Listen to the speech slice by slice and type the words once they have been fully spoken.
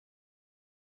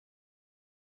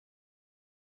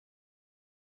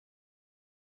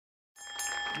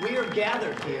We are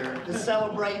gathered here to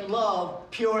celebrate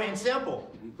love, pure and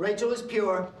simple. Rachel is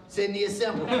pure, Sydney is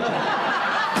simple. Hey,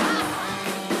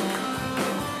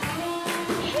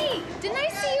 didn't I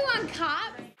see you on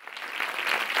Cop?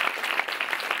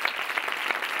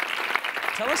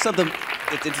 Tell us something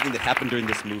that's interesting that happened during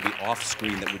this movie off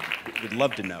screen that we'd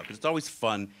love to know, because it's always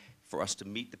fun for us to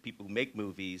meet the people who make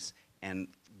movies and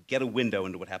get a window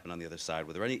into what happened on the other side.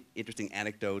 Were there any interesting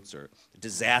anecdotes or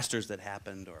disasters that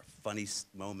happened or funny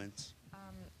moments?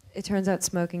 It turns out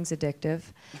smoking's addictive.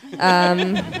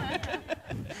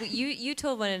 You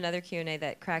told one another Q&A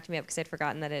that cracked me up because I'd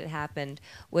forgotten that it had happened.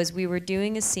 Was we were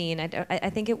doing a scene. I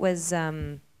think it was.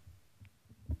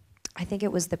 I think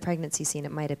it was the pregnancy scene.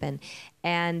 It might have been,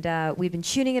 and we'd been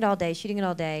shooting it all day,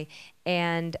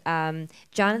 and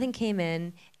Jonathan came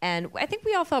in, and I think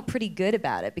we all felt pretty good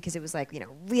about it because it was like, you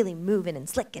know, really moving and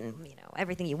slick and, you know,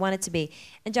 everything you want it to be.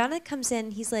 And Jonathan comes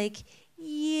in, he's like,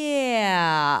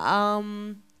 yeah,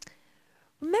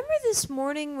 remember this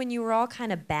morning when you were all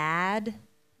kind of bad?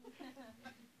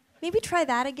 Maybe try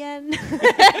that again.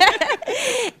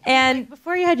 And like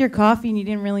before you had your coffee and you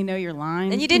didn't really know your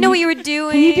lines. And you didn't know what you were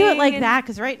doing. Can you do it like that?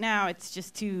 Because right now it's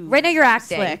just too. Right now you're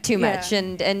acting slick. too much,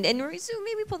 and so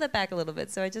maybe pull that back a little bit.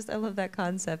 So I love that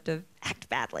concept of act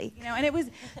badly. You know, and it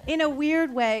was in a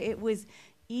weird way. It was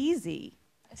easy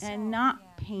and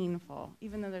not painful,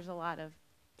 even though there's a lot of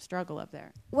struggle up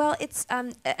there. Well, it's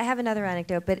I have another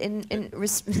anecdote, but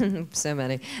so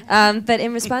many. But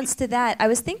in response to that, I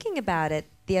was thinking about it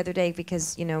the other day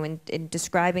because, you know, in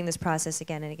describing this process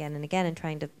again and again and again and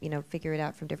trying to, you know, figure it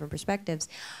out from different perspectives,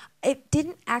 it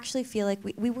didn't actually feel like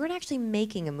we weren't actually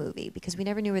making a movie because we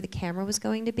never knew where the camera was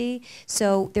going to be.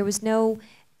 So there was no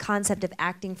concept of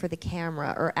acting for the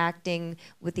camera or acting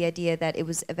with the idea that it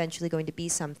was eventually going to be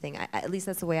something. At least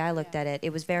that's the way I looked at it.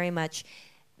 It was very much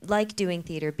like doing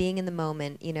theater, being in the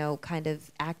moment, you know, kind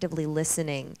of actively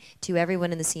listening to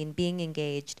everyone in the scene, being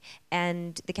engaged,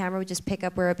 and the camera would just pick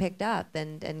up where it picked up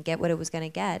and get what it was going to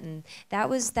get, and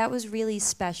that was really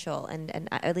special and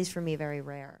at least for me very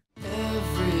rare.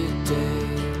 Every day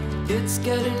it's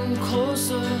getting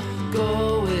closer,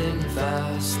 going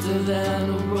faster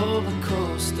than a roller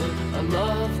coaster. A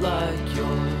love like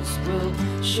yours will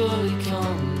surely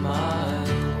come my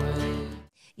way.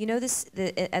 You know,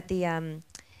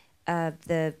 at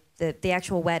the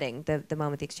actual wedding, the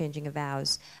moment, the exchanging of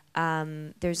vows,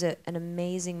 there's an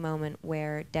amazing moment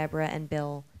where Deborah and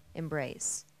Bill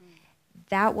embrace.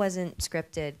 That wasn't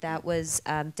scripted. That was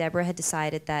Deborah had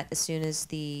decided that as soon as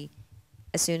the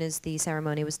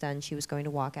ceremony was done, she was going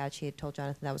to walk out. She had told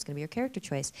Jonathan that was going to be her character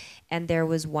choice. And there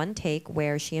was one take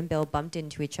where she and Bill bumped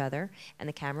into each other, and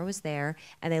the camera was there,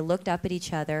 and they looked up at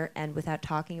each other, and without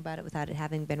talking about it, without it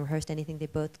having been rehearsed, anything, they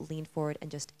both leaned forward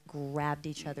and just grabbed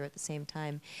each other at the same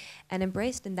time and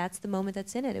embraced, and that's the moment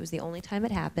that's in it. It was the only time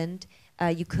it happened.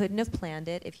 You couldn't have planned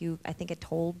it. If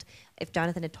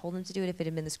Jonathan had told them to do it, if it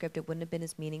had been the script, it wouldn't have been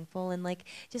as meaningful. And like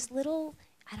just little,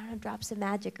 I don't know, drops of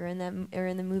magic are in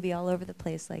the movie all over the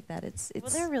place like that. It's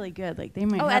well, they're really good. Like they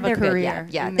might have and a they're career.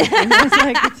 Good. Yeah. It's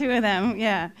like the two of them.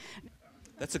 Yeah.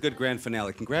 That's a good grand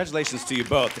finale. Congratulations to you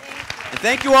both. And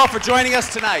thank you all for joining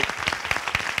us tonight.